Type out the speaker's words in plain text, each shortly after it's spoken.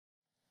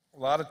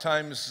lot of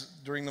times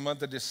during the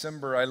month of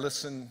December, I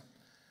listen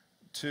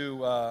to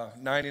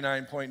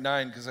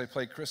 99.9 because I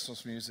play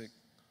Christmas music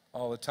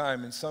all the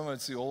time. And some of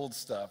it's the old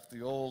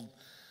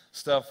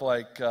stuff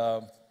like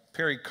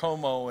Perry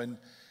Como and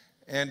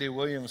Andy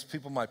Williams,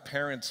 people my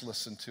parents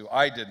listened to.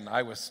 I didn't.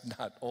 I was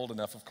not old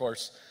enough, of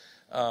course.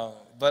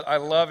 But I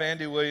love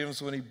Andy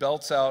Williams when he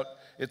belts out,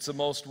 "It's the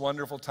most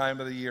wonderful time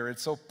of the year."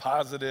 It's so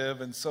positive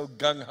and so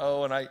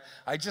gung-ho, and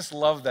I just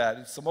love that.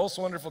 It's the most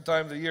wonderful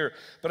time of the year.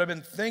 But I've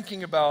been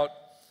thinking about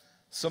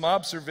some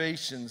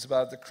observations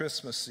about the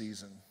Christmas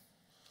season.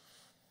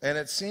 And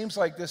it seems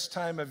like this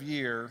time of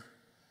year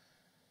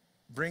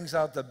brings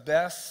out the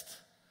best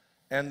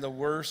and the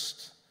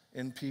worst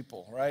in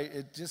people, right?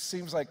 It just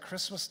seems like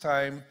Christmas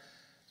time,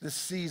 this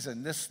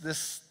season,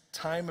 this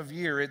time of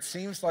year, it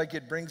seems like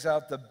it brings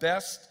out the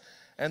best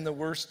and the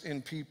worst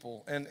in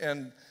people.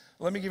 And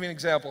let me give you an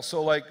example.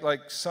 So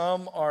like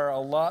some are a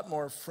lot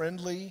more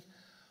friendly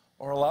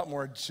or a lot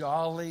more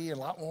jolly, a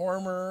lot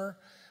warmer.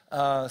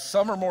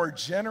 Some are more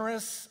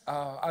generous.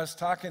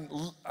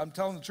 I'm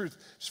telling the truth,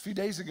 just a few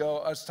days ago,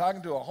 I was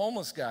talking to a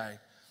homeless guy.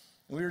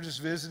 We were just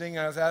visiting.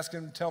 I was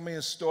asking him to tell me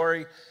his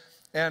story.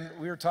 And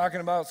we were talking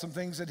about some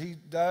things that he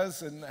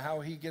does and how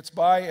he gets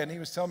by. And he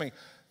was telling me,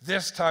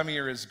 this time of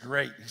year is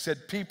great. He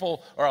said,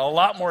 people are a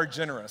lot more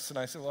generous. And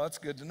I said, well, that's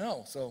good to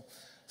know.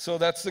 So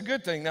that's the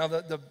good thing. Now,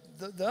 the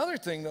other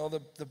thing, though,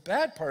 the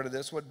bad part of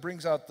this, what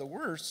brings out the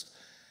worst,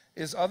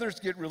 is others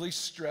get really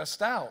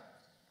stressed out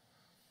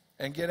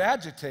and get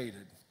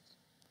agitated.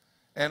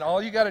 And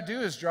all you got to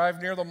do is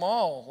drive near the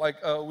mall. Like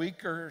a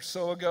week or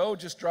so ago,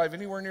 just drive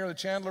anywhere near the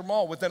Chandler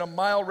Mall within a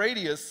mile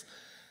radius,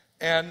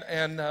 and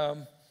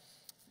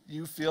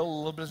you feel a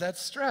little bit of that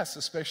stress,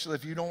 especially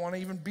if you don't want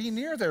to even be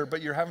near there,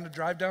 but you're having to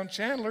drive down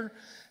Chandler,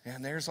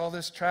 and there's all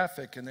this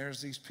traffic, and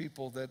there's these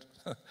people that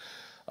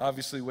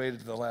obviously waited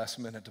to the last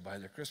minute to buy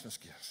their Christmas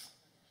gifts.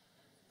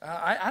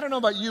 I don't know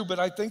about you, but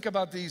I think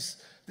about these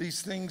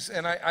things,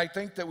 and I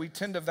think that we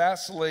tend to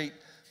vacillate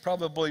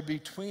probably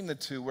between the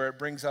two, where it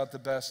brings out the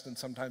best and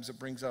sometimes it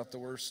brings out the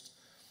worst.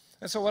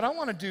 And so what I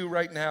want to do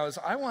right now is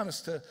I want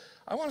us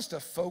to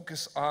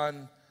focus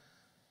on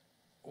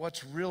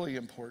what's really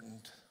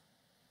important.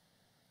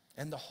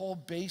 And the whole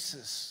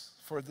basis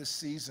for this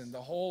season,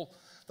 the whole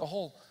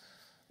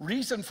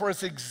reason for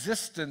its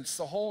existence,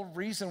 the whole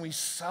reason we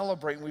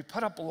celebrate and we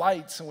put up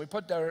lights and we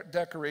put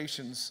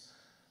decorations,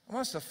 I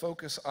want us to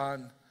focus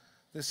on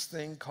this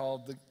thing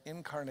called the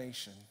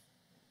incarnation.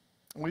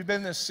 And we've been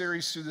in this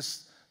series through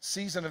this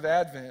season of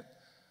Advent,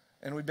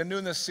 and we've been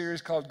doing this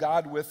series called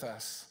God With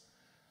Us,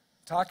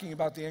 talking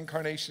about the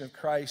incarnation of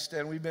Christ.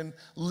 And we've been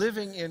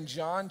living in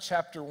John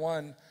chapter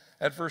 1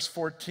 at verse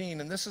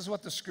 14. And this is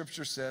what the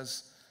scripture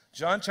says.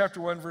 John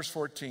chapter 1, verse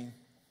 14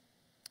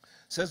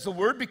 says, "The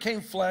Word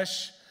became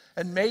flesh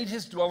and made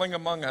his dwelling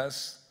among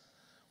us.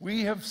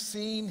 We have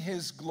seen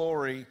his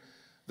glory,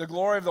 the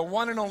glory of the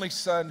one and only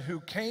Son who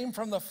came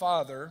from the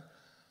Father,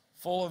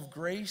 full of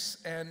grace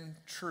and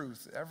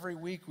truth." Every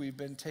week we've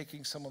been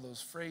taking some of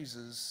those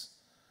phrases.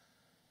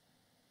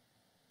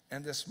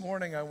 And this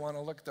morning I want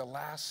to look at the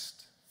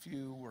last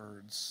few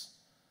words.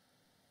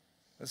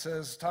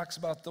 It talks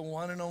about the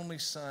one and only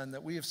Son,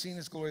 that we have seen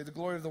his glory, the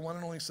glory of the one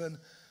and only Son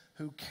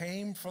who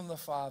came from the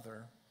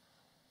Father,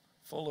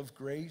 full of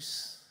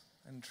grace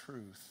and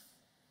truth.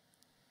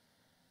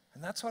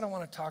 And that's what I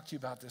want to talk to you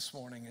about this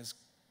morning, is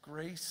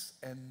grace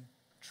and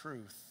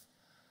truth.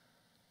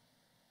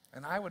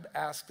 And I would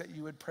ask that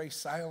you would pray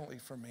silently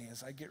for me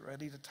as I get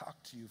ready to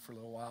talk to you for a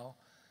little while.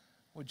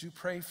 Would you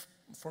pray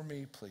for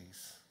me,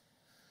 please?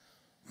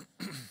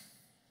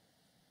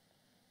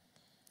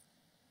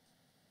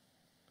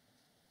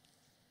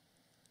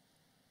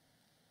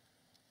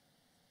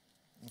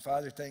 And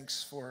Father,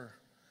 thanks for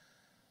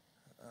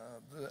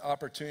the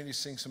opportunity to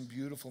sing some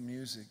beautiful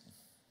music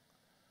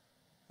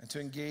and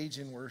to engage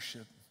in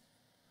worship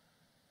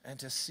and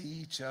to see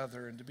each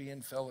other and to be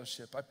in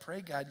fellowship. I pray,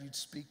 God, you'd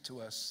speak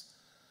to us.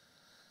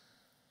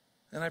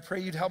 And I pray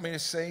you'd help me to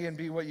say and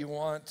be what you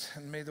want.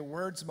 And may the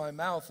words of my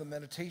mouth and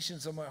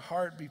meditations of my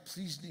heart be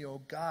pleasing to you,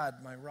 O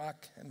God, my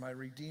rock and my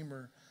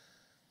redeemer.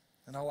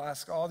 And I'll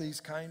ask all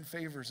these kind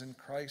favors in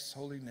Christ's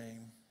holy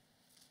name.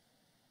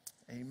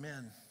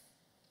 Amen.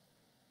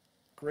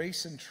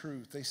 Grace and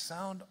truth, they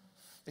sound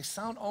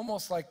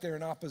almost like they're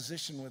in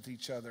opposition with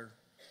each other.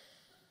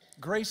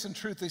 Grace and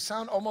truth, they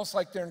sound almost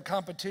like they're in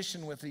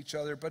competition with each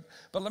other. But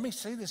let me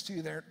say this to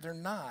you, they're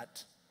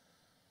not.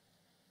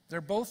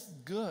 They're both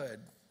good.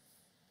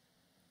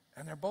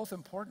 And they're both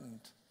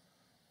important.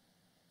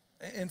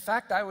 In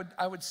fact, I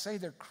would say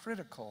they're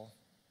critical.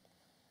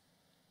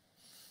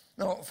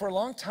 Now, for a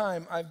long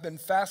time, I've been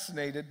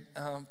fascinated.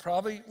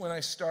 Probably when I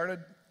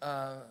started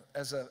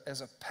as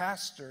a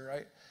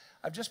pastor,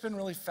 I've just been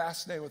really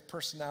fascinated with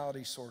personality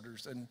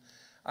disorders. And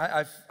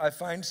I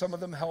find some of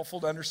them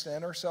helpful to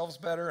understand ourselves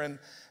better. And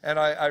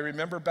I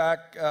remember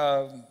back,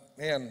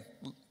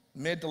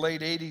 mid to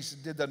late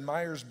 80s, did the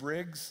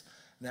Myers-Briggs.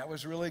 And that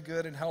was really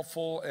good and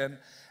helpful. And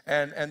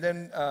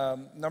then a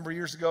number of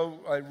years ago,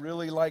 I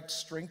really liked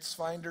Strengths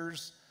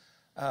Finders.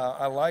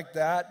 I like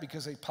that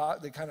because they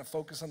kind of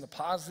focus on the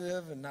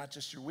positive and not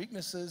just your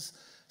weaknesses.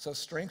 So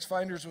Strengths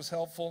Finders was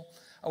helpful.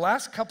 The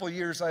last couple of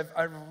years,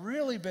 I've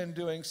really been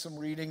doing some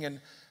reading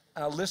and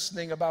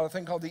listening about a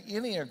thing called the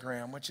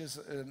Enneagram, which is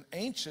an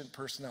ancient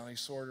personality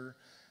disorder,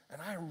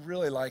 and I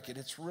really like it.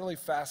 It's really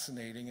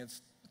fascinating.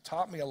 It's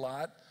taught me a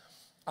lot.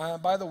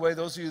 By the way,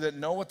 those of you that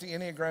know what the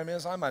Enneagram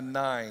is, I'm a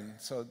 9,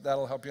 so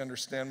that'll help you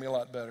understand me a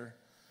lot better.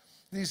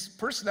 These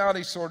personality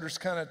disorders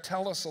kind of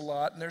tell us a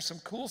lot, and there's some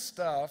cool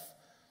stuff.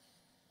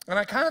 And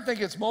I kind of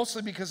think it's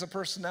mostly because of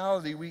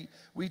personality.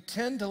 We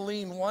tend to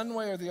lean one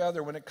way or the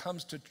other when it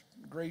comes to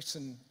grace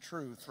and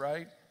truth,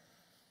 right?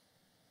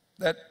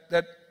 That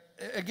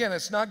again,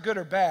 it's not good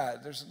or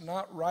bad. There's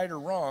not right or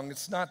wrong.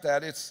 It's not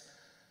that.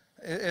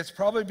 It's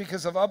probably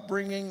because of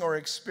upbringing or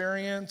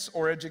experience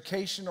or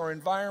education or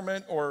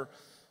environment or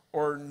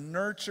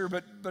nurture,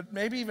 but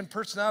maybe even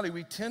personality.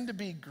 We tend to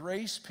be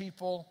grace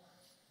people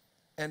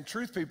and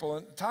truth people.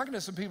 And talking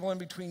to some people in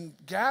between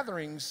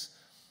gatherings,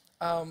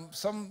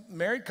 some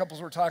married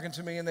couples were talking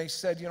to me, and they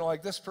said,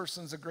 like this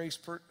person's a grace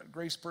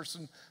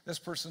person, this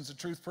person's a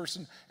truth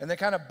person, and they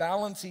kind of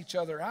balance each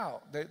other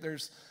out.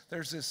 There's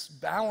this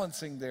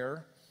balancing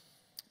there,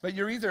 but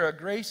you're either a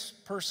grace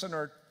person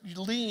or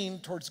you lean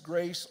towards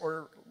grace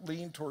or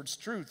lean towards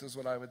truth, is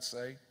what I would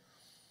say.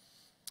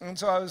 And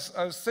so I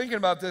was thinking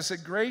about this,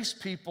 that grace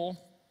people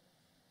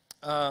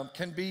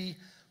can be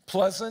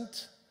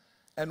pleasant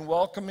and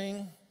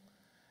welcoming,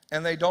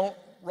 and they don't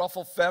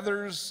ruffle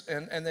feathers,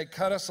 and they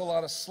cut us a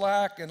lot of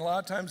slack, and a lot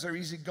of times they're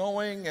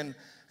easygoing and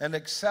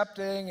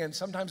accepting, and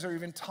sometimes they're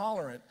even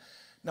tolerant.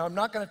 Now, I'm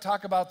not going to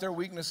talk about their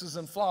weaknesses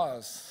and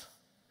flaws,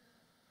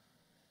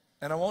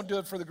 and I won't do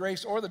it for the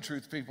grace or the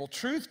truth people.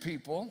 Truth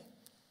people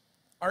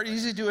are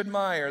easy to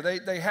admire.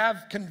 They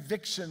have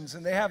convictions,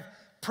 and they have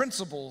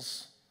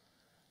principles.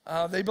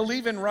 They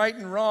believe in right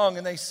and wrong,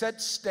 and they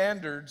set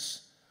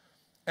standards,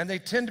 and they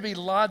tend to be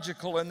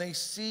logical, and they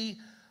see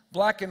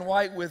black and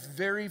white with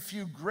very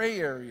few gray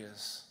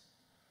areas.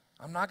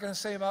 I'm not going to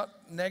say about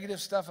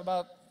negative stuff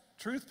about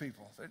truth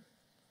people.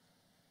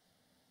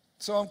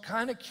 So I'm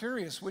kind of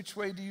curious, which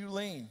way do you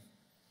lean?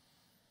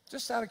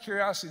 Just out of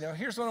curiosity. Now,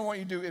 here's what I want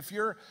you to do. If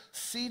you're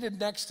seated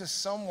next to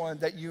someone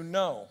that you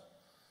know,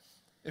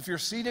 if you're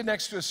seated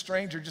next to a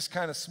stranger, just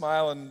kind of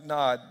smile and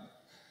nod.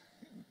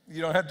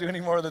 You don't have to do any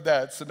more than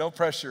that, so no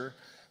pressure.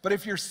 But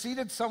if you're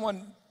seated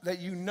someone that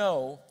you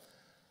know,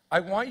 I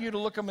want you to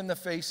look them in the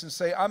face and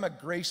say, I'm a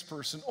grace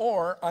person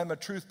or I'm a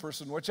truth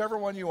person. Whichever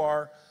one you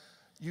are,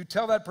 you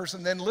tell that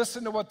person, then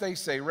listen to what they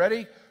say.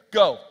 Ready?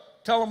 Go.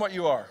 Tell them what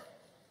you are.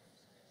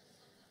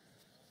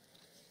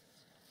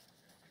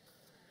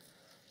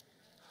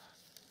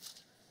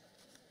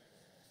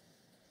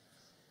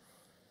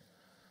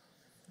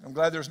 I'm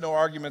glad there's no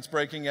arguments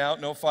breaking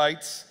out, no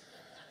fights.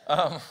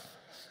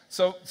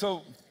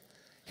 So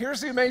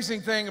here's the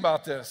amazing thing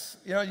about this.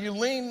 You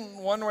lean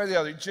one way or the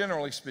other,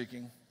 generally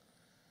speaking.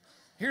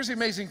 Here's the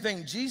amazing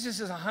thing. Jesus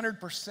is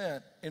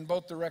 100% in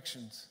both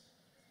directions.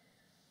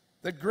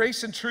 The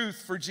grace and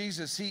truth for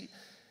Jesus,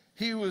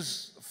 he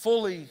was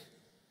fully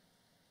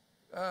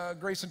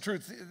grace and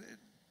truth.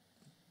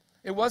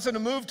 It wasn't a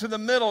move to the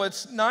middle.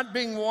 It's not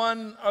being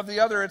one of the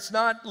other. It's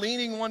not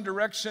leaning one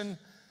direction.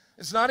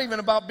 It's not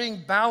even about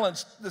being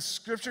balanced. The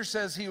scripture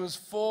says he was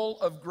full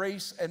of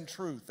grace and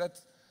truth.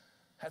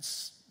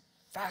 That's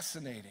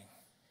fascinating.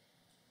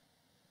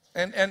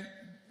 And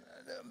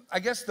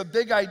I guess the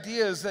big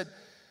idea is that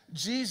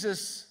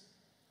Jesus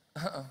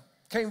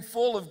came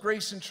full of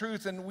grace and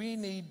truth, and we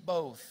need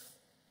both,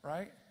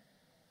 right?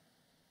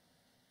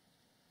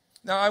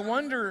 Now, I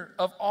wonder,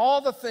 of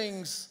all the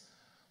things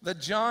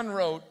that John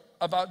wrote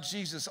about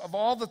Jesus, of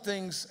all the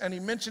things, and he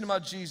mentioned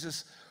about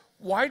Jesus,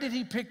 why did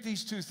he pick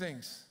these two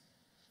things?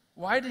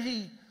 Why did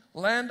he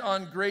land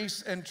on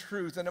grace and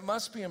truth? And it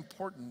must be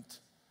important.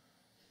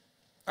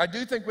 I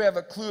do think we have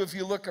a clue if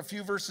you look a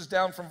few verses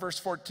down from verse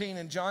 14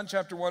 in John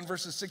chapter 1,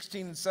 verses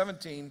 16 and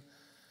 17.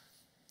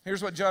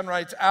 Here's what John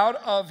writes, out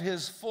of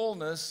his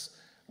fullness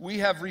we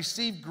have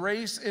received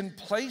grace in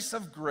place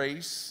of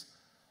grace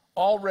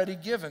already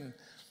given.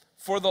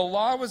 For the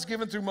law was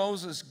given through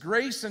Moses,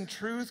 grace and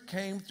truth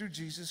came through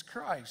Jesus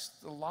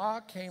Christ. The law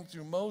came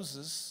through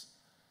Moses,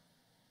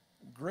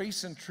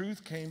 grace and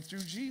truth came through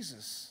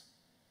Jesus.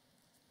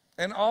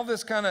 And all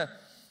this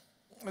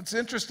it's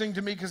interesting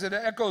to me because it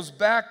echoes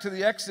back to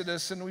the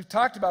Exodus, and we've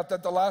talked about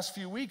that the last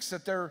few weeks,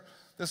 that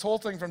this whole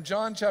thing from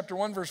John chapter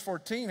 1, verse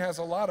 14 has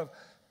a lot of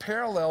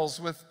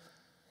parallels with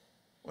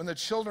when the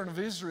children of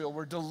Israel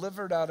were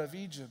delivered out of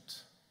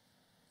Egypt.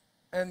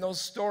 And those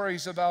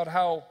stories about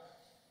how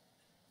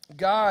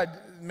God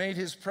made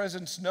his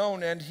presence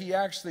known, and he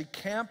actually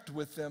camped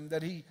with them,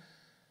 that he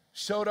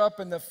showed up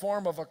in the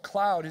form of a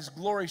cloud. His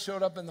glory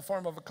showed up in the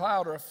form of a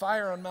cloud or a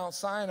fire on Mount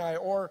Sinai,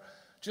 or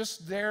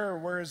just there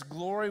where his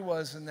glory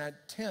was in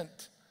that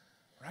tent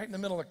right in the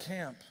middle of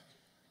camp.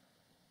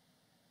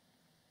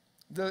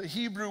 The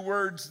Hebrew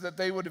words that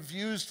they would have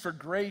used for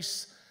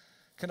grace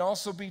can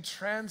also be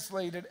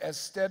translated as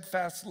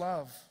steadfast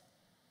love.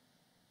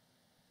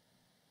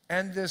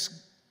 And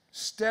this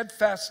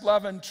Steadfast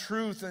love and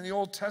truth in the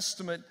Old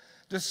Testament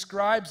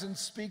describes and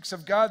speaks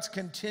of God's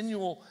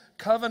continual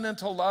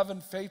covenantal love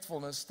and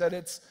faithfulness, that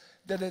it's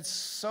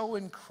so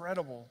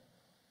incredible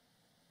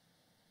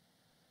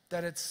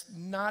that it's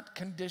not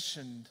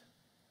conditioned.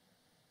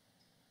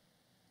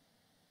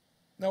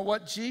 Now,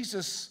 what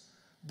Jesus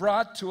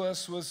brought to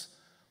us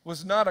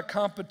was not a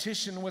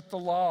competition with the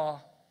law,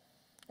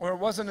 or it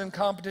wasn't in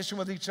competition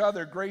with each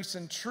other, grace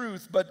and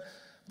truth, but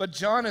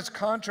John is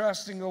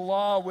contrasting the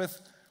law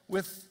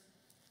with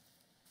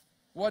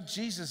what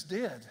Jesus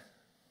did.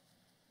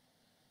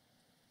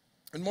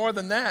 And more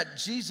than that,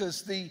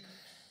 Jesus, the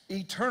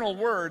eternal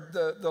Word,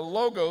 the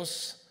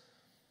Logos,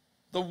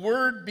 the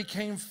Word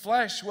became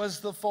flesh, was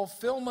the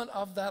fulfillment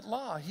of that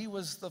law. He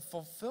was the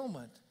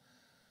fulfillment.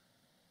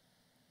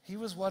 He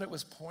was what it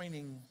was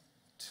pointing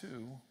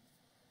to.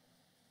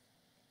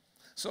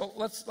 So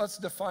let's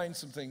define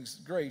some things.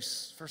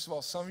 Grace, first of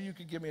all, some of you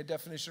could give me a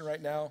definition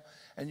right now,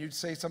 and you'd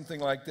say something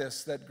like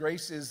this, that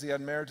grace is the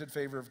unmerited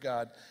favor of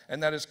God,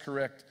 and that is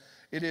correct.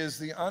 It is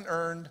the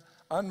unearned,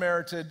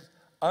 unmerited,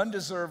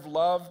 undeserved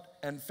love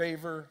and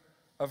favor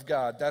of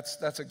God.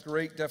 That's a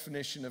great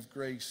definition of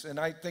grace. And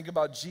I think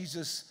about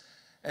Jesus,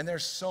 and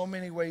there's so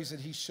many ways that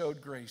he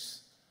showed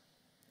grace.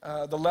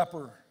 The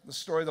leper, the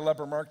story of the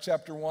leper, Mark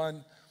chapter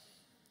 1.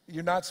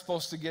 You're not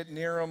supposed to get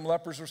near them.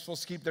 Lepers were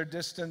supposed to keep their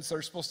distance.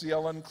 They're supposed to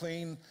yell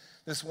unclean.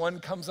 This one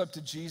comes up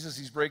to Jesus.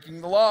 He's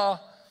breaking the law.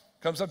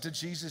 Comes up to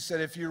Jesus,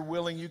 said, if you're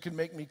willing, you can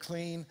make me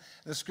clean.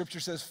 And the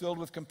scripture says, filled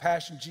with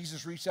compassion,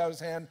 Jesus reached out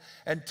his hand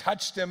and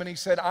touched him, and he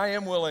said, I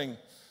am willing.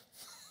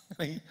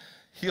 And he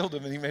healed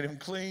him, and he made him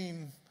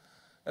clean.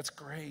 That's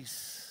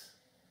grace.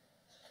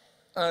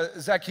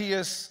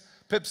 Zacchaeus,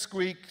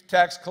 pipsqueak,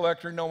 tax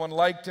collector. No one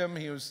liked him.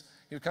 He was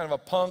kind of a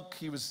punk.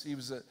 He was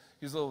a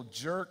little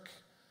jerk.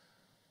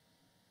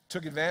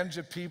 Took advantage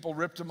of people,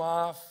 ripped him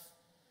off,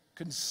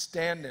 couldn't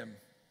stand him.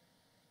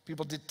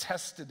 People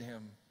detested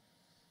him.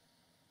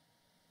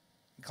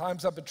 He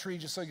climbs up a tree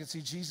just so he can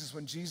see Jesus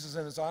when Jesus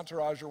and his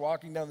entourage are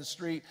walking down the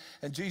street,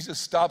 and Jesus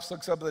stops,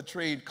 looks up at the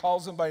tree,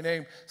 calls him by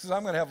name, says,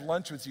 I'm going to have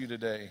lunch with you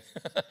today.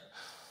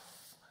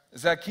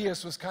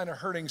 Zacchaeus was kind of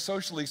hurting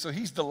socially, so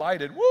he's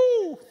delighted.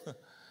 Woo!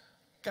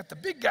 Got the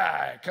big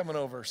guy coming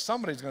over.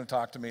 Somebody's going to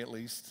talk to me at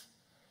least.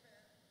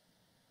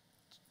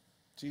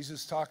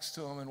 Jesus talks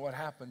to him, and what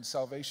happens?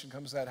 Salvation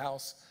comes to that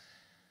house,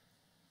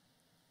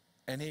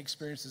 and he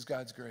experiences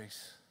God's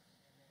grace.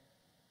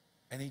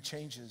 And he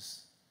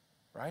changes,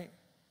 right?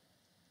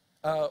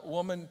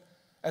 Woman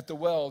at the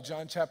well,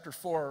 John chapter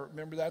 4,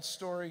 remember that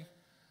story?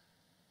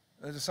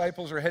 The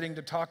disciples are heading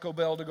to Taco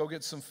Bell to go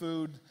get some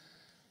food.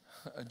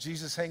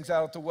 Jesus hangs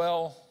out at the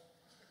well.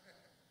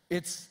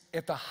 It's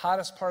at the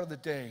hottest part of the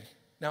day.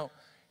 Now,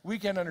 we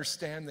can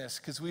understand this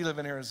because we live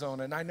in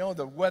Arizona, and I know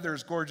the weather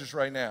is gorgeous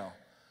right now.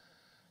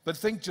 But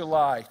think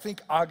July,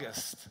 think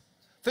August,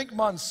 think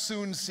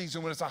monsoon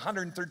season when it's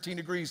 113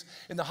 degrees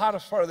in the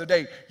hottest part of the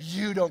day.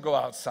 You don't go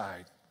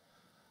outside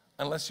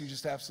unless you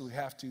just absolutely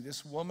have to.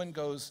 This woman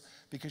goes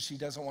because she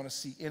doesn't want to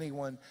see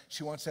anyone.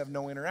 She wants to have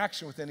no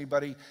interaction with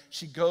anybody.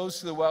 She goes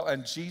to the well,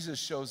 and Jesus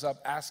shows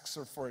up, asks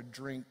her for a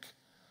drink.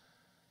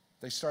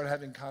 They start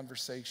having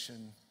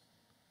conversation.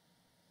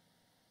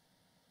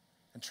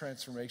 And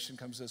transformation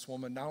comes to this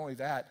woman. Not only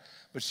that,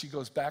 but she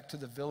goes back to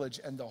the village,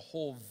 and the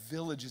whole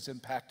village is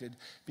impacted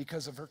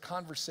because of her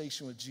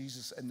conversation with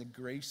Jesus and the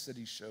grace that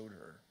he showed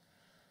her.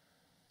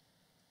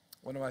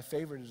 One of my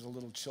favorites is the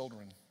little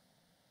children.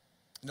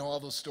 You know all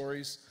those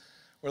stories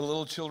where the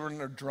little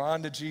children are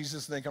drawn to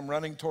Jesus and they come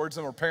running towards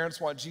them, or parents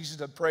want Jesus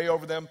to pray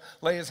over them,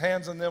 lay his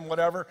hands on them,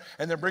 whatever,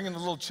 and they're bringing the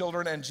little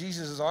children, and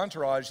Jesus'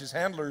 entourage, his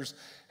handlers,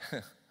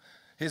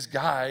 his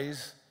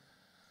guys,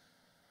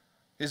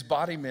 his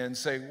body men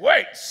say,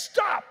 wait,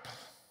 stop.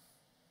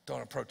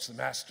 Don't approach the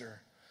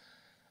master.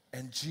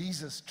 And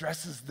Jesus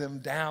dresses them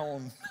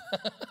down.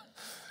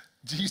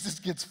 Jesus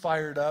gets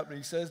fired up and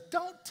he says,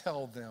 don't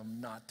tell them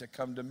not to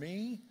come to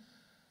me.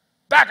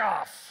 Back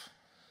off.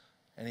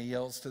 And he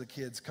yells to the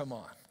kids, come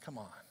on, come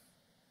on.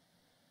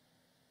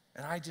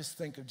 And I just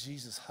think of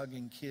Jesus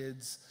hugging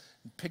kids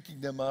and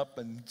picking them up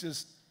and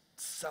just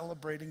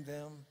celebrating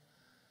them.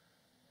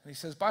 And he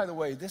says, by the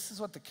way, this is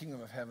what the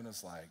kingdom of heaven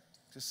is like,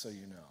 just so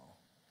you know.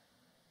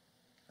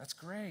 That's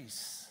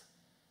grace.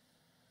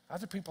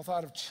 Other people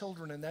thought of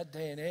children in that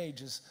day and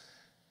age as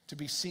to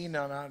be seen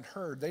and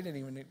unheard. They didn't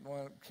even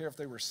care if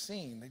they were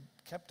seen. They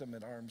kept them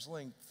at arm's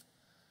length.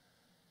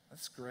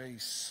 That's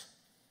grace.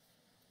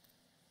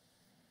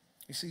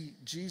 You see,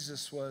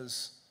 Jesus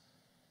was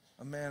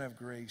a man of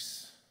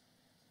grace.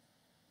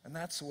 And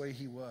that's the way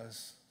he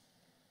was.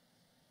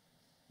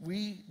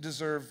 We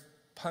deserve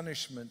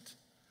punishment.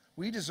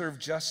 We deserve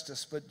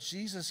justice, but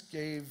Jesus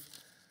gave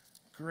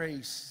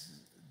grace.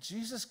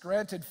 Jesus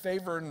granted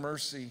favor and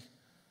mercy.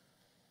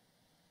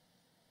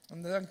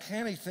 And the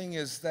uncanny thing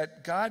is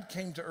that God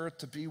came to earth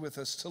to be with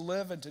us, to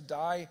live and to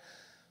die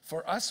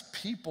for us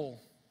people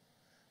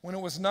when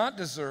it was not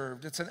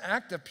deserved. It's an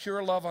act of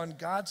pure love on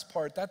God's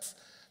part. That's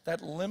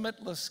that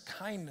limitless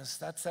kindness.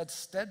 That's that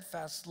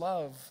steadfast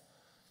love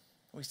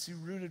we see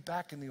rooted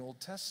back in the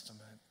Old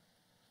Testament.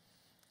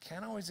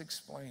 Can't always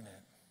explain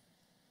it.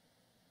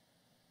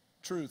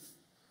 Truth.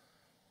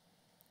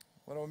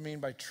 What do I mean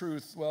by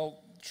truth?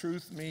 Well,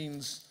 truth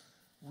means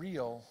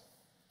real.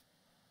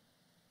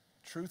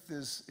 Truth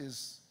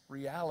is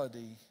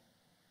reality.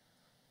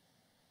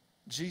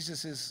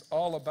 Jesus is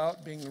all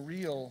about being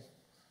real.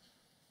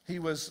 He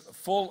was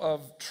full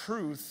of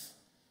truth.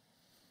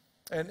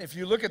 And if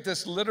you look at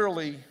this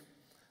literally,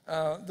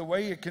 the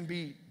way it can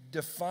be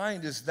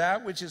defined is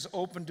that which is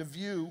open to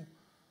view,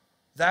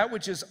 that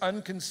which is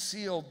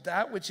unconcealed,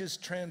 that which is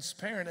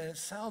transparent. And it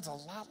sounds a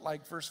lot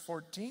like verse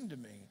 14 to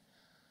me,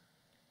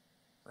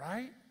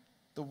 right?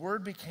 The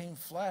Word became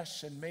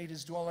flesh and made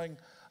his dwelling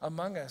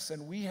among us,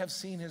 and we have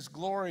seen his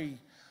glory,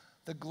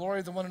 the glory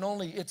of the one and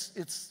only.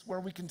 It's where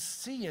we can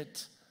see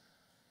it,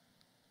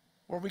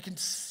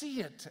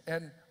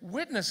 and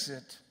witness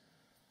it.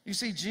 You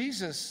see,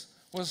 Jesus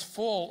was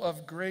full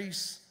of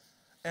grace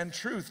and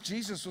truth.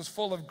 Jesus was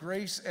full of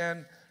grace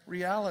and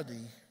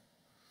reality.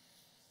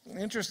 An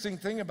interesting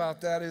thing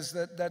about that is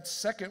that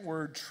second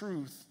word,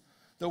 truth,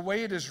 the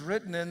way it is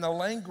written in, the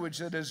language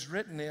that is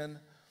written in,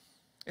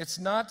 it's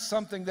not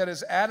something that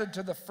is added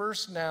to the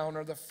first noun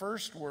or the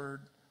first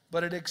word,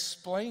 but it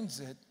explains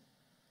it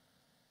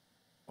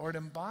or it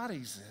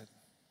embodies it.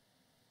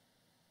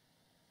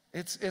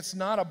 It's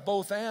not a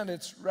both and,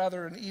 it's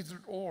rather an either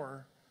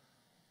or.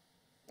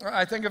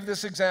 I think of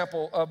this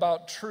example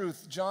about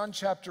truth. John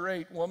chapter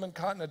 8, woman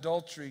caught in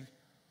adultery.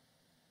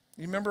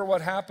 You remember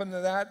what happened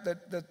to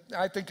that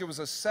I think it was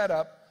a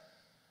setup,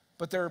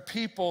 but there are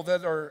people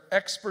that are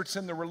experts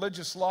in the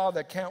religious law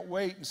that can't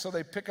wait, and so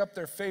they pick up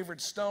their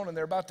favorite stone and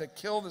they're about to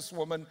kill this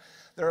woman.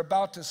 They're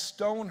about to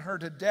stone her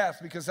to death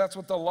because that's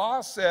what the law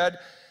said.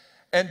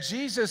 And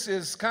Jesus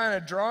is kind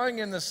of drawing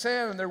in the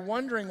sand, and they're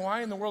wondering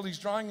why in the world he's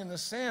drawing in the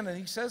sand. And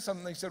he says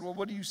something. They said, well,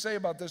 what do you say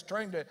about this,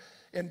 trying to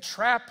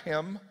entrap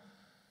him?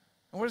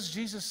 And what does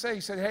Jesus say?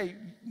 He said, hey,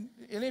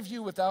 any of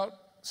you without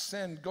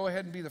sin, go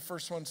ahead and be the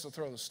first ones to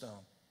throw the stone.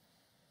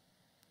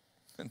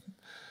 And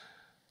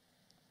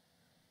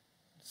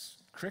it's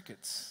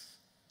crickets.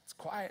 It's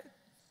quiet,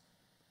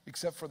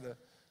 except for the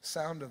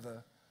sound of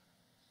the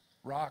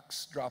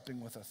rocks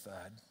dropping with a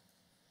thud.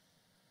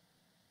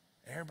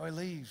 Everybody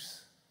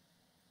leaves.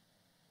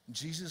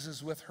 Jesus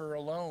is with her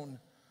alone.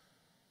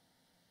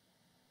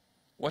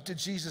 What did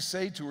Jesus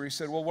say to her? He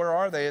said, well, where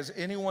are they? Has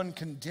anyone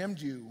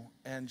condemned you?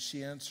 And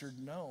she answered,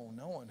 no,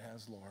 no one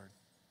has, Lord.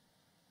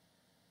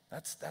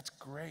 That's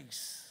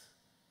grace.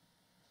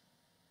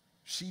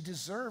 She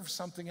deserved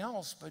something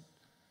else, but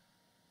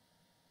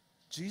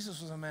Jesus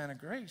was a man of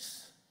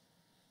grace.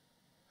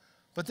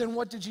 But then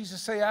what did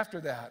Jesus say after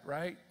that,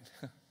 right?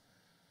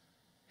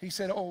 He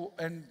said, oh,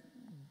 and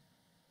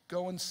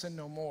go and sin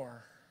no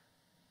more.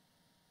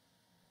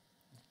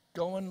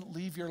 Go and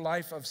leave your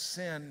life of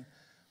sin.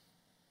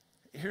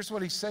 Here's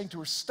what he's saying to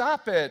her,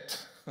 stop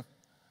it.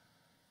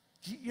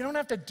 You don't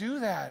have to do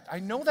that. I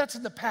know that's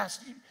in the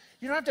past.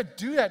 You don't have to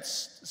do that.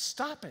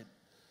 Stop it.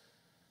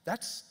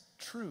 That's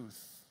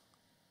truth.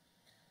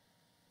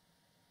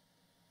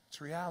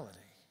 It's reality.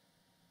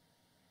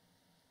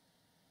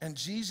 And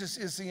Jesus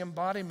is the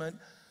embodiment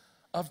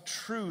of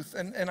truth.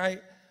 And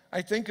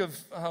I think of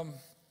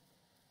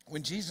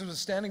when Jesus was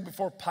standing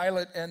before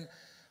Pilate, and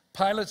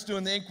Pilate's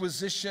doing the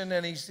Inquisition,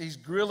 and he's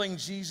grilling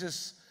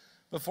Jesus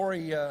before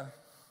he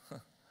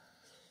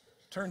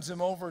turns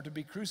him over to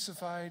be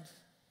crucified.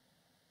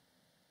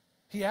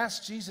 He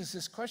asked Jesus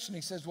this question.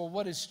 He says, well,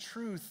 what is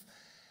truth?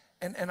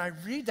 And I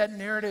read that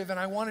narrative, and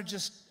I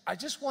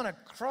just want to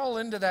crawl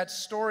into that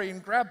story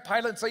and grab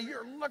Pilate and say,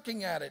 you're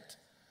looking at it.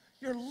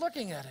 You're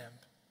looking at him.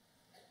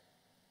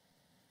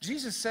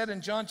 Jesus said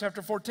in John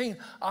chapter 14,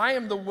 I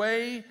am the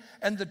way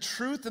and the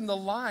truth and the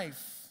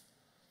life.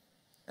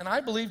 And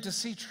I believe to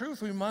see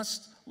truth, we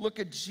must look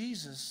at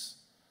Jesus.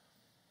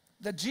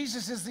 That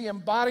Jesus is the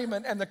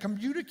embodiment and the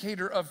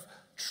communicator of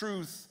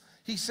truth.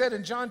 He said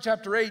in John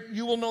chapter 8,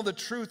 you will know the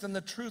truth and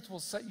the truth will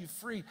set you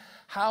free.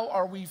 How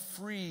are we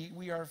free?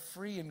 We are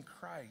free in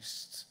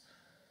Christ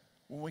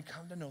when we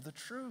come to know the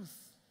truth.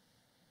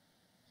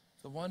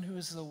 The one who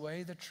is the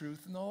way, the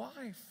truth, and the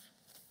life.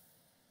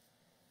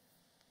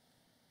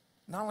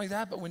 Not only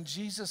that, but when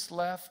Jesus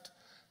left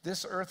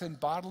this earth in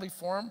bodily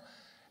form,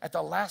 at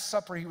the Last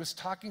Supper, he was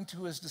talking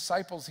to his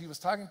disciples. He was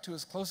talking to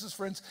his closest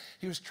friends.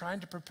 He was trying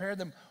to prepare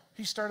them.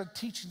 He started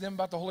teaching them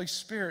about the Holy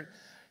Spirit.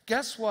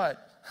 Guess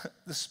what?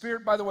 The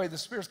Spirit, by the way, the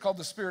Spirit is called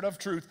the Spirit of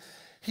truth.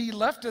 He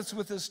left us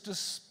with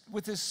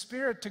his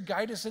Spirit to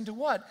guide us into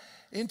what?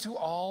 Into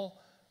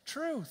all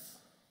truth.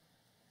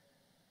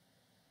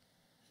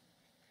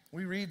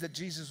 We read that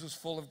Jesus was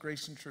full of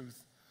grace and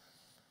truth.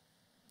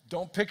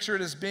 Don't picture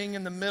it as being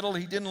in the middle.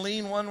 He didn't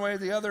lean one way or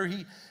the other.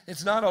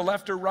 It's not a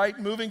left or right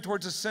moving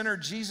towards the center.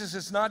 Jesus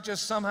has not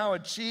just somehow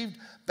achieved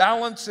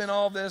balance in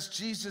all this.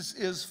 Jesus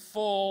is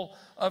full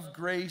of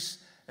grace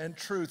and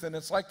truth. And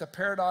it's like the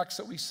paradox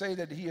that we say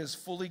that he is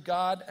fully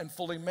God and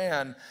fully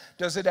man.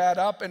 Does it add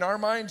up in our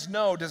minds?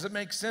 No. Does it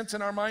make sense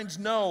in our minds?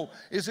 No.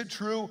 Is it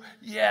true?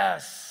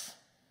 Yes.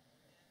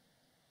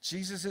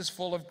 Jesus is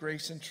full of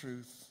grace and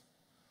truth.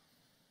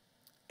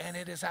 And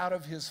it is out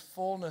of his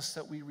fullness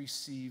that we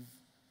receive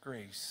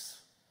grace.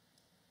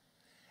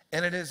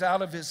 And it is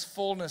out of his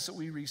fullness that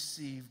we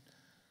receive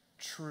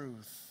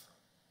truth.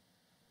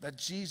 That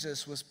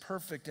Jesus was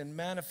perfect in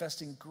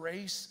manifesting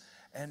grace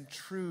and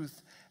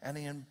truth, and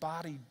he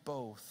embodied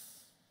both.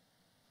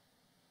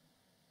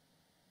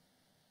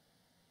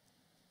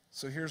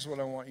 So here's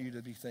what I want you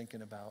to be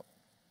thinking about.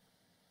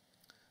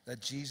 That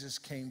Jesus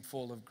came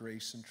full of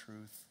grace and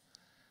truth,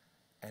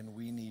 and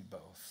we need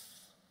both.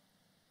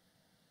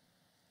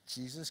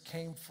 Jesus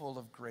came full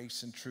of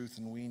grace and truth,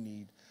 and we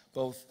need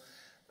both.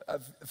 A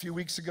few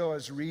weeks ago, I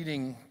was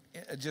reading,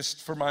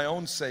 just for my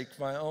own sake,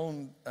 my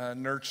own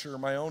nurture,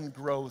 my own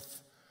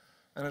growth,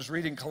 and I was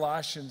reading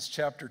Colossians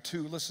chapter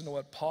 2. Listen to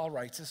what Paul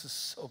writes. This is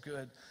so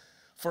good.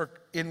 For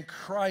in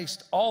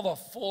Christ, all the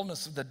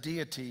fullness of the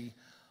deity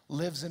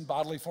lives in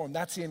bodily form.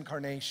 That's the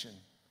incarnation.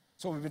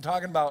 So we've been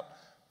talking about,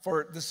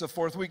 this is the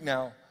fourth week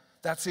now,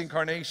 that's the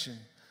incarnation.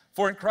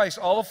 For in Christ,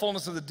 all the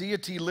fullness of the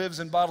deity lives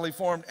in bodily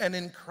form, and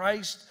in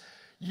Christ,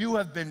 you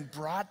have been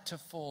brought to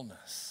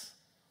fullness.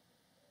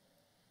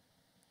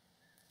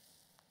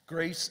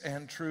 Grace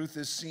and truth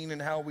is seen in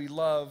how we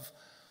love.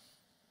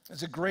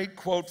 It's a great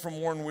quote from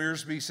Warren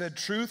Wiersbe. He said,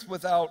 truth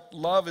without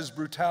love is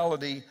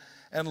brutality,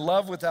 and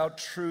love without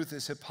truth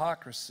is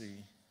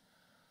hypocrisy.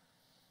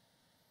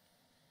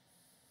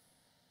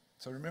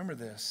 So remember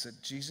this,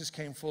 that Jesus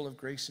came full of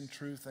grace and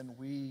truth, and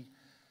we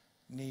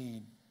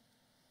need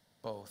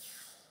both.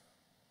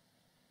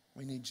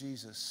 We need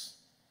Jesus.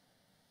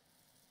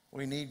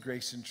 We need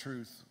grace and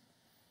truth.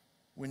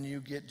 When you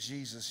get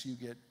Jesus, you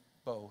get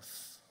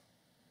both.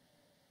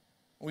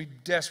 We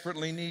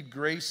desperately need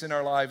grace in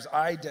our lives.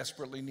 I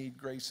desperately need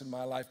grace in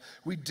my life.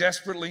 We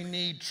desperately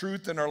need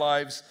truth in our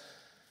lives.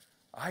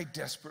 I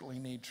desperately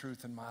need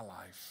truth in my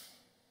life.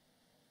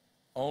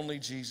 Only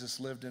Jesus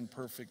lived in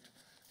perfect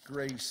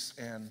grace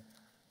and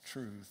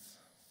truth.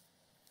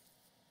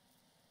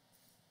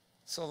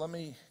 So let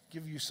me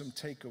give you some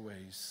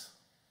takeaways,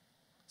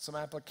 some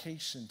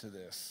application to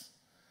this.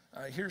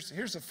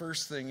 Here's the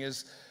first thing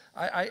is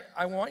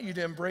I want you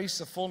to embrace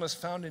the fullness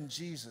found in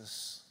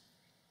Jesus.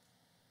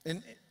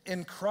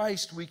 In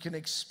Christ, we can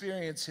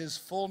experience his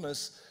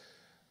fullness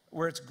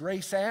where it's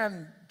grace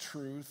and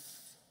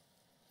truth,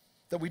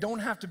 that we don't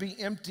have to be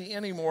empty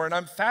anymore. And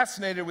I'm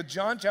fascinated with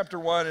John chapter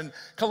 1 and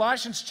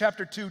Colossians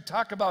chapter 2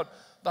 talk about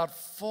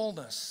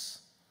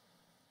fullness,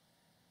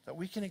 that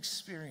we can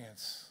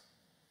experience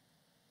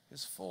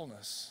his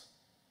fullness.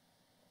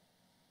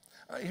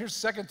 Here's the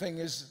second thing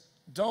is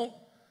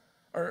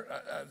let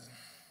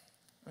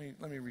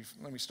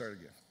me start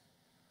again.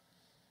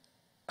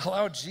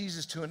 Allow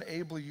Jesus to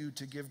enable you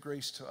to give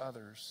grace to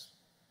others.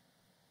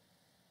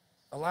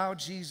 Allow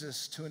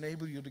Jesus to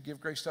enable you to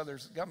give grace to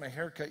others. I got my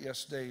hair cut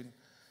yesterday.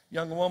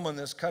 Young woman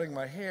that's cutting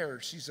my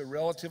hair, she's a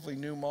relatively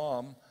new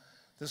mom.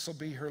 This will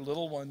be her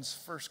little one's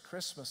first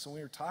Christmas, and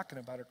we were talking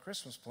about her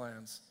Christmas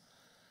plans.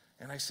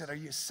 And I said, are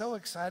you so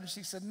excited?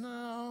 She said,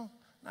 no,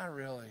 not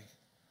really.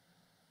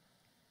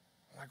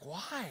 I'm like,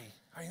 why?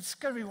 I mean, it's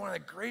going to be one of the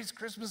greatest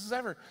Christmases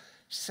ever.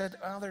 She said,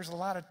 oh, there's a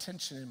lot of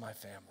tension in my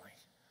family.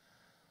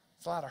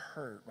 It's a lot of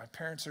hurt. My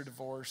parents are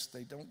divorced.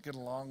 They don't get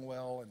along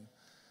well, and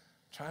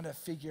trying to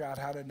figure out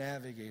how to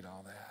navigate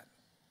all that.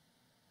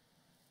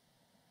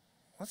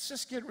 Let's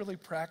just get really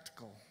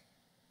practical.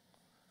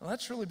 And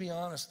let's really be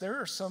honest. There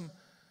are some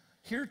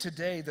here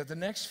today that the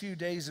next few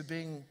days of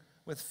being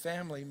with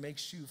family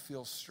makes you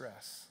feel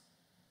stress,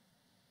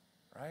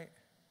 right?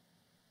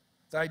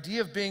 The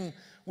idea of being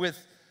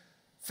with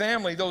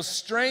family, those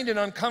strained and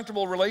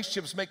uncomfortable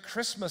relationships make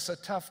Christmas a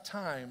tough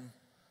time.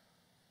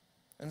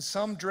 And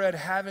some dread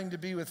having to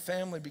be with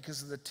family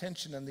because of the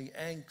tension and the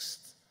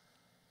angst.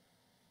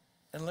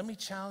 And let me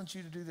challenge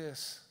you to do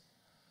this.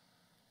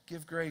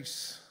 Give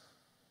grace.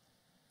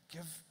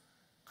 Give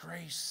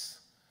grace.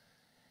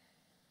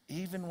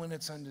 Even when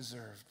it's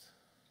undeserved.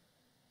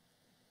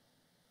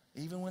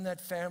 Even when that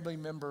family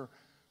member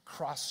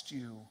crossed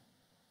you.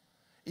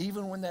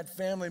 Even when that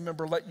family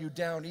member let you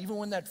down. Even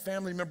when that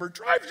family member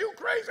drives you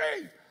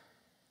crazy.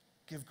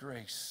 Give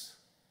grace.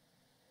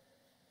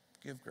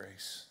 Give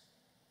grace.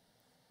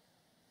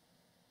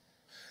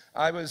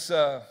 I was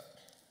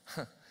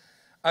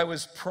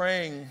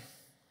praying.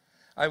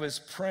 I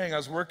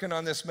was working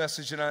on this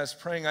message, and I was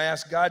praying. I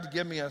asked God to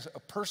give me a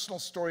personal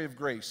story of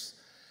grace.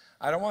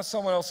 I don't want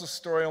someone else's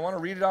story. I want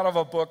to read it out of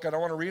a book. I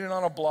don't want to read it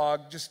on a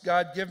blog. Just,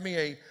 God, give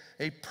me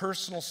a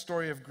personal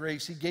story of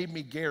grace. He gave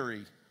me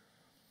Gary.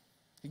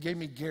 He's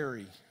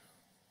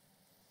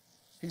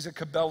a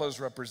Cabela's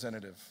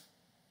representative.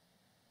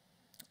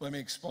 Let me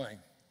explain.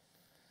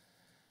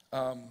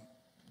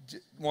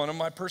 One of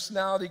my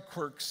personality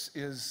quirks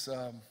is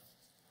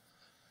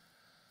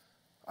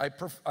I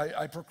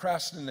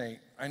procrastinate.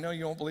 I know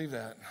you don't believe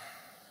that.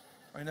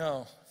 I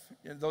know.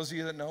 Those of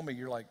you that know me,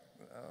 you're like,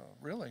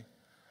 really?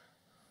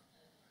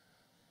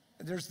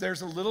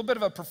 There's a little bit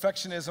of a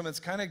perfectionism. It's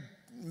kind of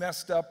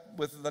messed up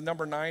with the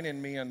number 9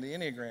 in me on the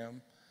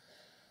Enneagram.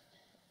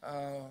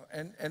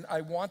 And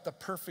I want the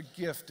perfect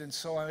gift. And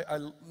so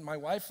my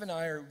wife and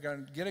I are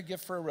going to get a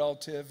gift for a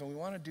relative, and we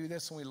want to do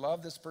this, and we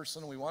love this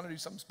person, and we want to do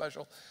something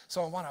special.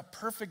 So I want a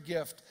perfect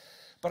gift,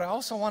 but I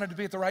also want it to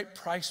be at the right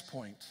price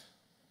point.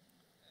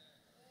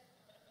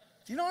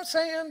 Do you know what I'm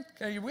saying?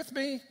 Are you with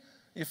me?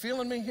 You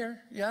feeling me here?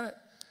 You got it?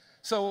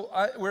 So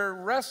we're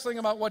wrestling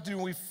about what to do.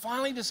 We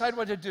finally decide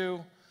what to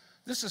do.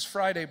 This is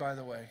Friday, by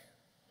the way.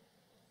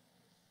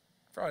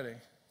 Friday.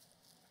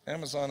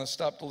 Amazon has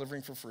stopped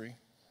delivering for free.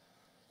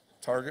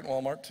 Target and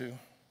Walmart too.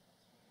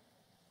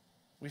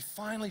 We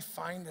finally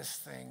find this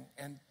thing,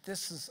 and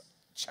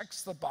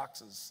checks the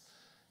boxes.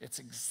 It's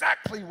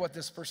exactly what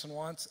this person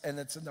wants, and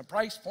it's in the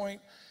price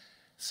point.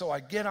 So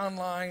I get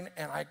online,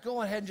 and I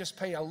go ahead and just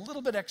pay a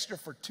little bit extra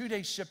for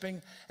 2-day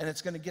shipping, and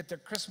it's going to get there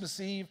Christmas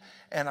Eve,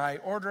 and I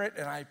order it,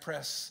 and I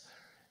press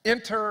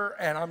enter,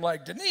 and I'm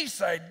like,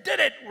 Denise, I did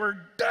it. We're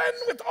done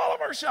with all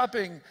of our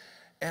shopping.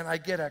 And I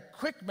get a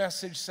quick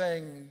message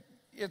saying,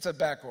 it's a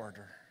back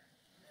order.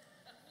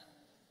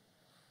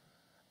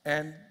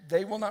 And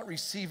they will not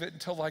receive it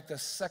until like the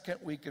second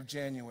week of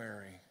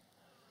January.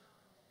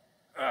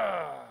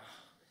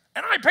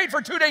 And I paid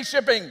for 2-day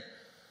shipping.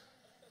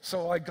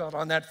 So I got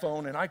on that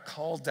phone and I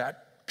called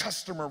that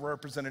customer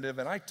representative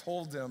and I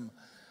told them,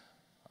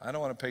 I don't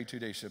want to pay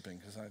 2-day shipping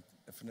because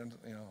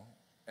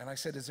and I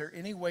said, is there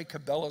any way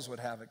Cabela's would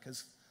have it?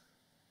 Because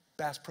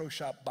Bass Pro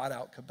Shop bought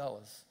out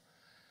Cabela's.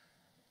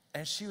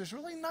 And she was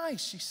really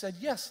nice. She said,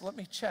 yes, let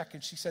me check.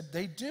 And she said,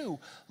 they do.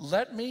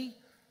 Let me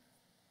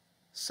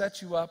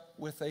set you up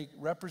with a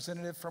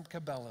representative from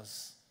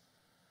Cabela's.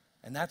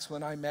 And that's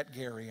when I met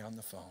Gary on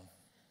the phone.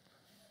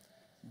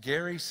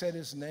 Gary said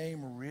his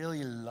name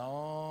really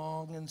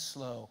long and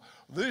slow.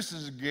 This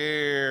is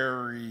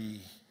Gary.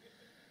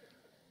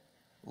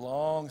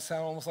 Long,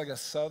 sound almost like a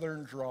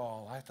southern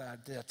drawl. I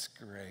thought, that's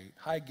great.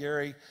 Hi,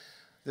 Gary.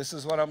 This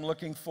is what I'm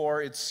looking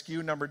for. It's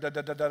SKU number,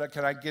 da-da-da-da.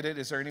 Can I get it?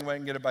 Is there any way I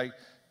can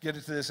get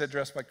it to this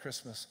address by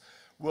Christmas?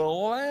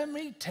 Well, let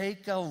me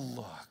take a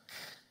look.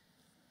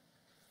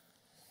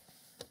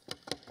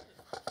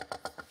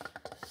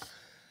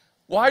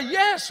 Why,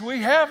 yes, we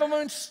have them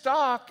in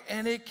stock,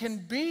 and it can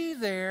be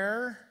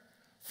there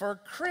for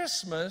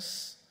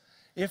Christmas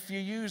if you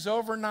use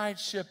overnight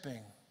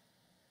shipping.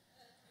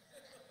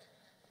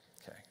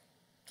 Okay.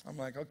 I'm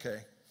like, okay.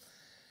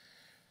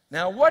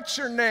 Now, what's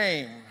your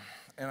name?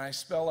 And I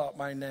spell out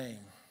my name.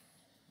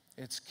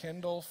 It's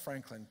Kendall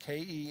Franklin,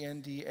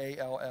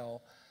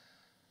 Kendall.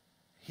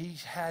 He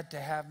had to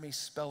have me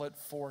spell it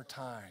 4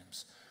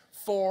 times.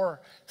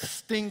 4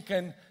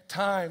 stinking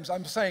times.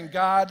 I'm saying,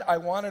 God, I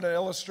wanted an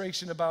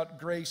illustration about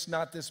grace,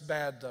 not this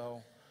bad,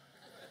 though.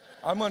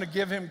 I'm going to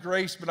give him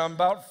grace, but I'm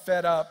about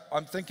fed up.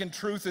 I'm thinking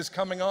truth is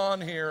coming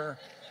on here.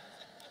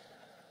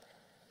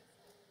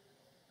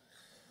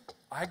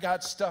 I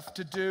got stuff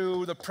to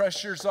do. The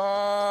pressure's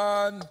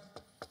on.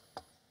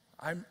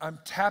 I'm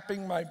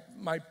tapping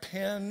my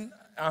pen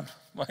on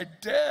my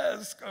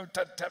desk. Oh,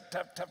 tap, tap,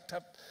 tap, tap,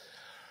 tap.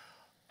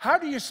 How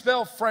do you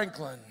spell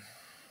Franklin?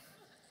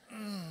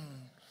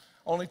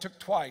 Only took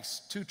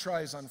twice, 2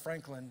 tries on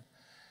Franklin.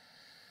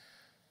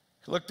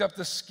 He looked up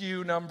the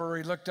SKU number.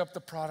 He looked up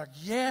the product.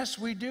 Yes,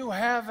 we do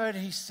have it.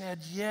 He said,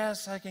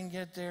 yes, I can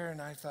get there.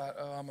 And I thought,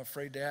 oh, I'm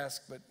afraid to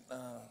ask. But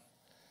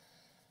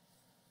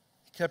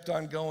he kept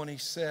on going. He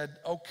said,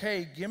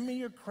 okay, give me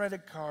your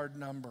credit card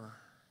number.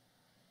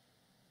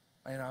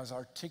 And I was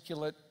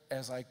articulate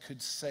as I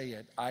could say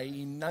it. I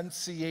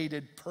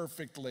enunciated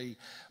perfectly.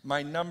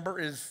 My number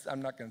is,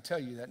 I'm not going to tell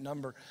you that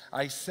number.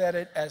 I said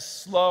it as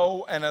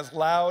slow and as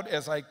loud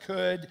as I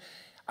could.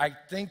 I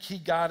think he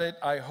got it.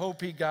 I hope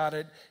he got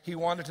it. He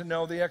wanted to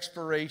know the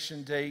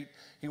expiration date.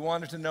 He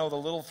wanted to know the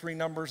little 3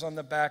 numbers on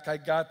the back. I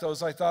got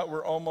those. I thought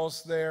we're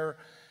almost there.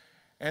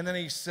 And then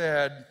he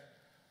said,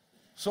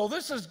 so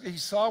he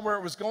saw where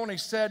it was going. He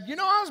said, you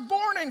know, I was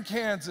born in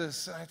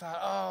Kansas. And I thought,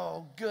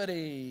 oh,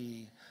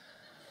 goody.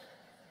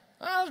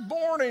 I was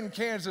born in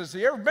Kansas.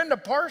 You ever been to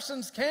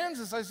Parsons,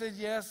 Kansas? I said,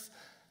 yes.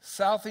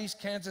 Southeast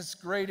Kansas,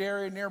 great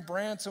area near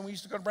Branson. We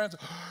used to go to Branson.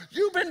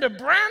 You've been to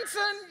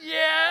Branson?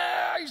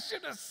 Yeah, I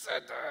should have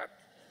said that.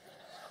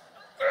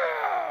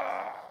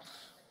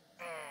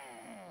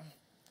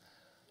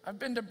 I've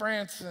been to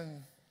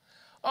Branson.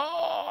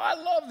 Oh, I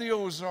love the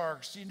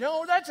Ozarks. You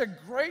know, that's a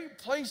great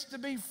place to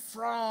be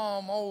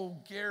from. Oh,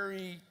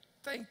 Gary,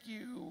 thank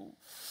you.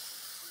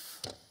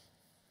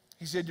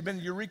 He said, you been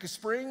to Eureka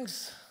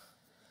Springs?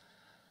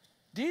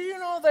 Do you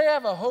know they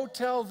have a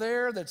hotel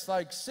there that's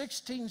like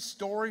 16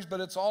 stories,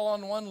 but it's all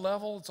on one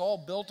level? It's all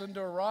built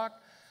into a rock?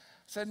 I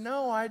said,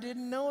 no, I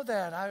didn't know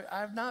that.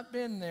 I've not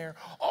been there.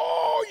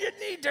 Oh, you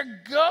need to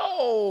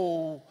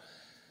go.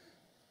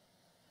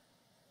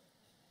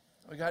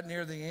 We got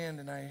near the end,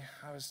 and I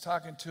was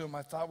talking to him.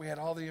 I thought we had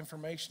all the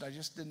information. I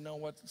just didn't know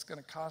what it's going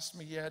to cost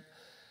me yet.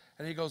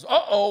 And he goes,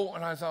 uh-oh.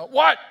 And I thought,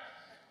 what?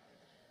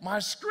 My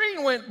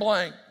screen went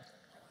blank.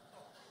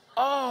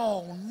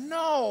 Oh,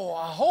 no,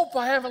 I hope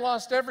I haven't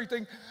lost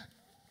everything.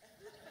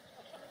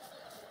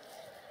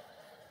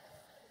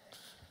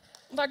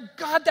 I'm like,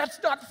 God, that's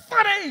not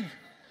funny.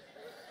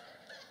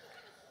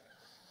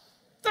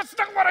 That's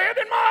not what I had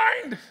in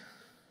mind.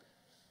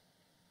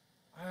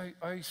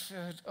 I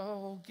said,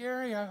 oh,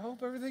 Gary, I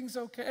hope everything's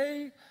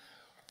okay.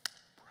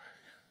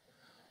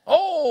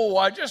 Oh,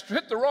 I just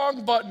hit the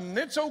wrong button.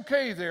 It's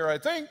okay there, I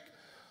think.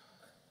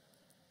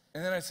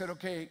 And then I said,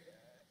 okay,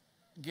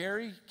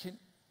 Gary,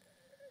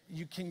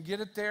 you can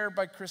get it there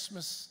by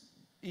Christmas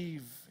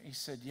Eve. He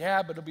said,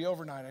 yeah, but it'll be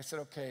overnight. I said,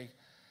 okay.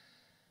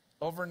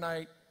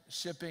 Overnight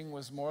shipping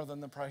was more than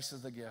the price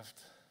of the gift.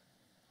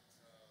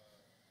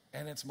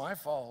 And it's my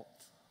fault.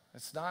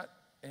 It's not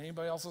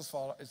anybody else's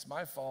fault. It's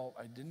my fault.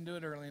 I didn't do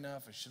it early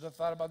enough. I should have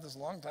thought about this a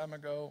long time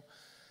ago.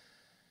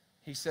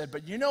 He said,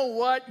 but you know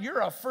what? You're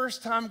a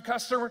first-time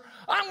customer.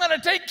 I'm going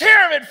to take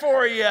care of it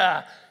for you.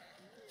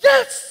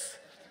 Yes.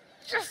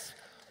 Yes.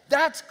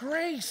 That's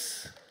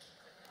grace.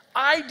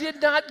 I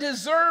did not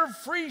deserve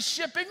free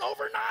shipping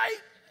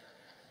overnight.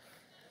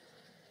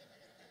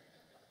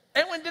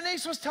 And when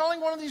Denise was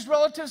telling one of these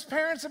relatives'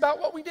 parents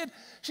about what we did,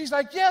 she's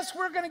like, yes,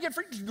 we're going to get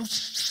free.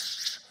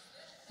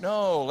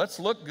 No, let's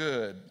look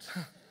good.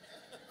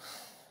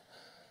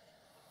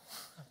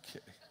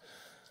 Okay.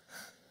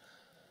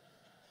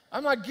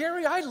 I'm like,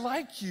 Gary, I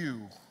like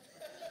you.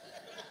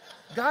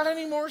 Got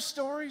any more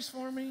stories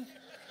for me?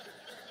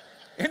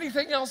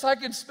 Anything else I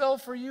can spell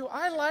for you?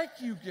 I like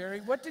you,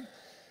 Gary.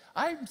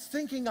 I'm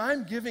thinking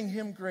I'm giving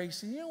him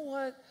grace. And you know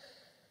what?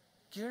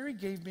 Gary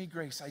gave me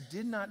grace. I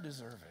did not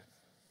deserve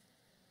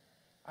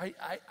it.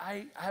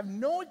 I have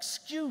no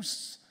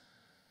excuse.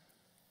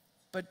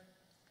 But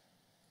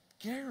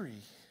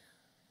Gary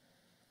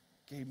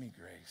gave me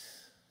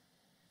grace.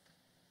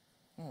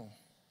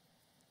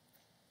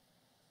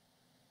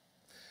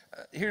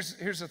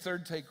 Here's a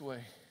third takeaway.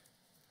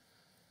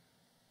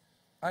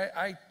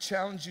 I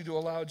challenge you to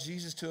allow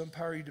Jesus to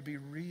empower you to be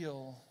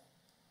real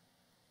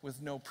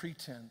with no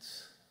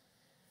pretense.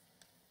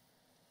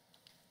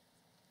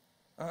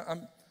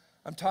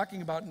 I'm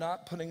talking about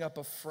not putting up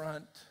a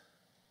front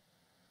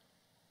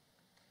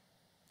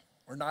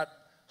or not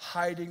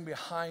hiding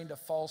behind a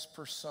false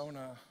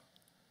persona,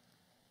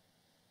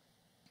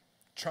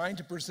 trying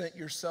to present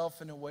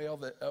yourself in a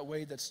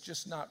way that's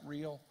just not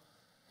real.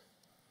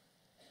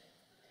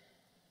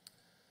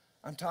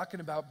 I'm talking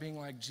about being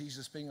like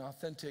Jesus, being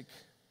authentic,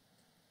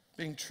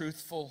 being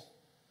truthful,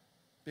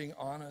 being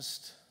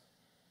honest,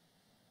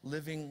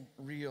 living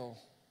real,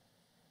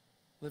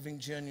 living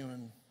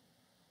genuine,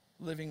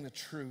 living the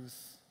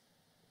truth,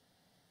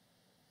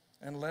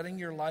 and letting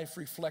your life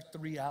reflect the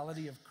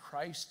reality of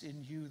Christ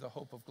in you, the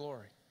hope of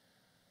glory.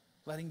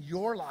 Letting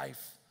your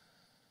life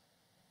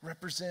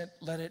represent,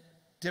 let it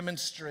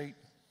demonstrate,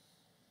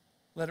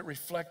 let it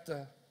reflect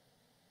the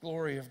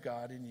glory of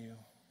God in you.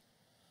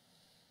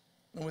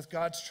 And with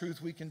God's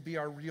truth, we can be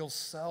our real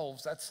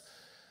selves. That's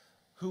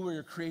who we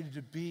are created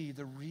to be,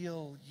 the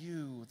real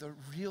you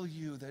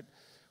that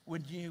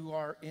when you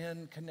are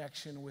in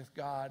connection with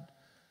God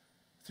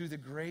through the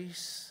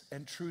grace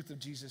and truth of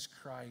Jesus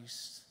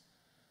Christ,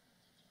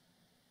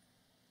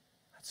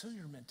 that's who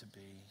you're meant to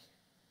be.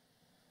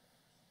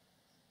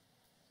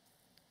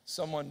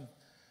 Someone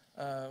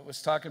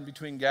was talking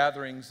between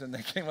gatherings, and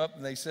they came up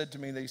and they said to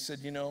me,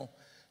 you know,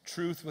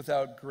 truth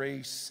without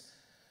grace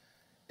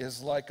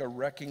is like a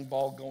wrecking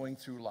ball going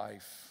through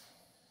life.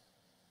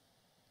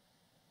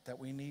 That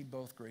we need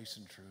both grace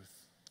and truth.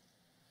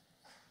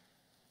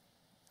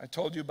 I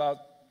told you about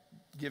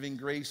giving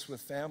grace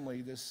with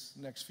family this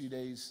next few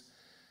days,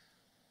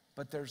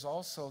 but there's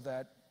also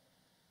that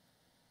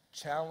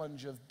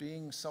challenge of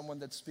being someone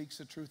that speaks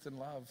the truth in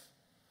love.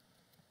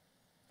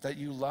 That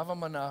you love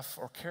them enough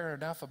or care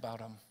enough about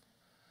them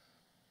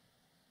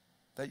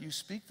that you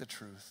speak the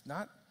truth,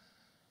 not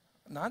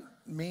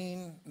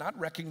mean, not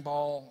wrecking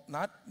ball,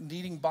 not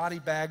needing body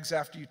bags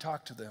after you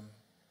talk to them.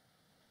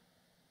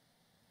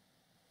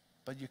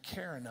 But you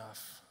care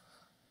enough.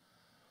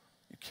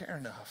 You care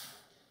enough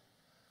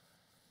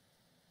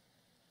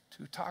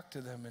to talk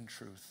to them in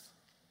truth.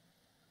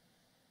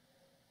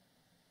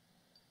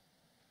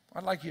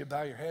 I'd like you to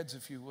bow your heads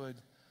if you would.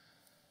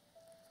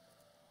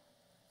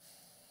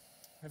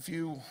 If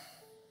you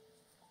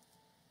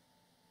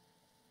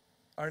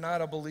are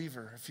not a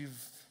believer, if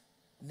you've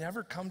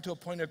never come to a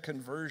point of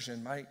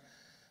conversion,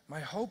 my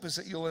hope is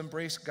that you'll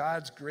embrace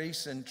God's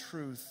grace and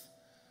truth.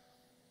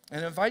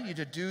 And I invite you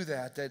to do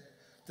that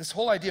this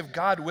whole idea of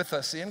God with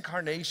us, the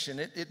incarnation,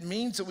 it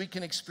means that we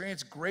can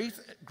experience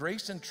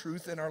grace and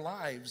truth in our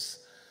lives.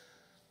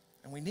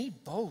 And we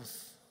need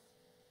both.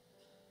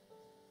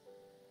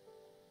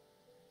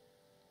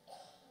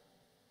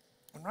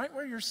 And right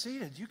where you're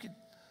seated, you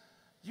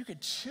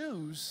could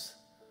choose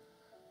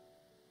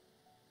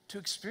to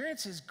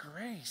experience His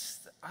grace,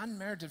 the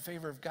unmerited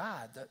favor of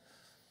God,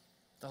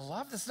 the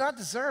love that's not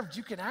deserved.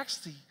 You can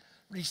actually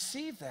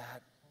receive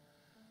that.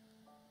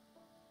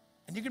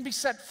 And you can be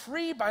set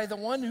free by the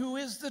one who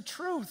is the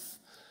truth.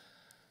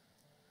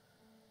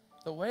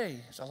 The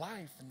way, the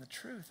life, and the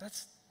truth.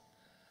 That's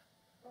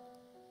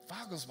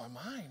boggles my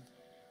mind.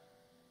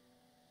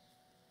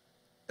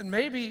 And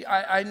maybe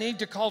I need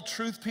to call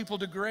truth people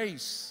to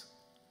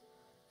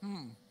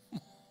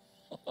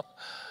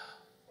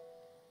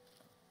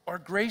or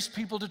grace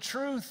people to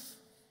truth.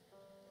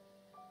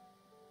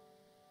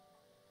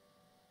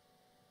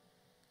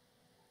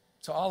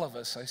 To all of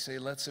us, I say,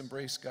 let's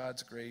embrace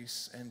God's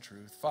grace and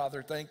truth.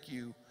 Father, thank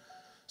you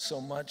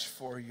so much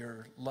for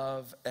your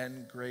love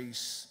and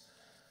grace,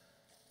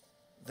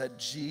 that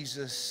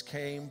Jesus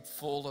came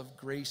full of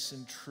grace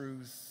and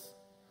truth.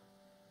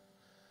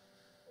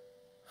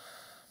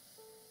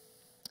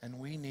 And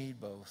we need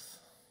both.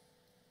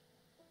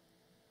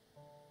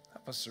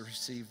 Help us to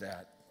receive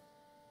that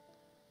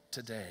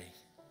today.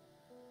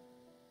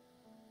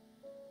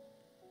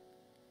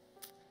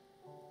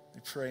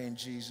 We pray in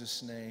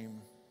Jesus'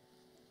 name.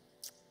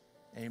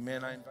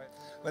 Amen. I'm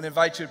going to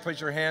invite you to put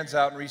your hands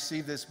out and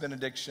receive this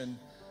benediction.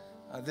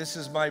 This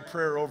is my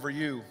prayer over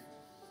you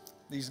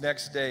these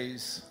next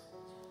days.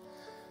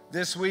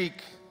 This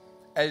week,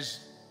 as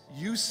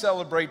you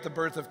celebrate the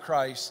birth of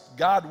Christ,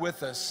 God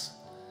with us,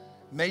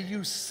 may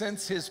you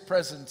sense his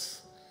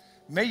presence.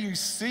 May you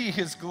see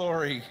his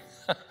glory.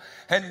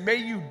 And may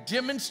you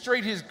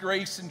demonstrate his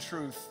grace and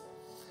truth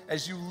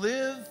as you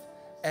live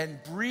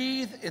and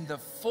breathe in the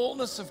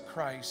fullness of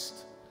Christ.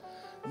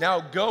 Now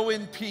go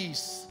in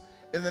peace.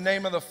 In the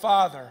name of the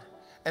Father,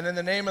 and in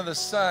the name of the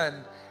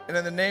Son, and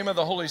in the name of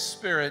the Holy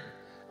Spirit.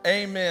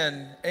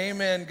 Amen.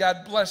 Amen.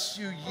 God bless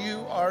you.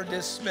 You are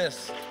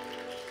dismissed.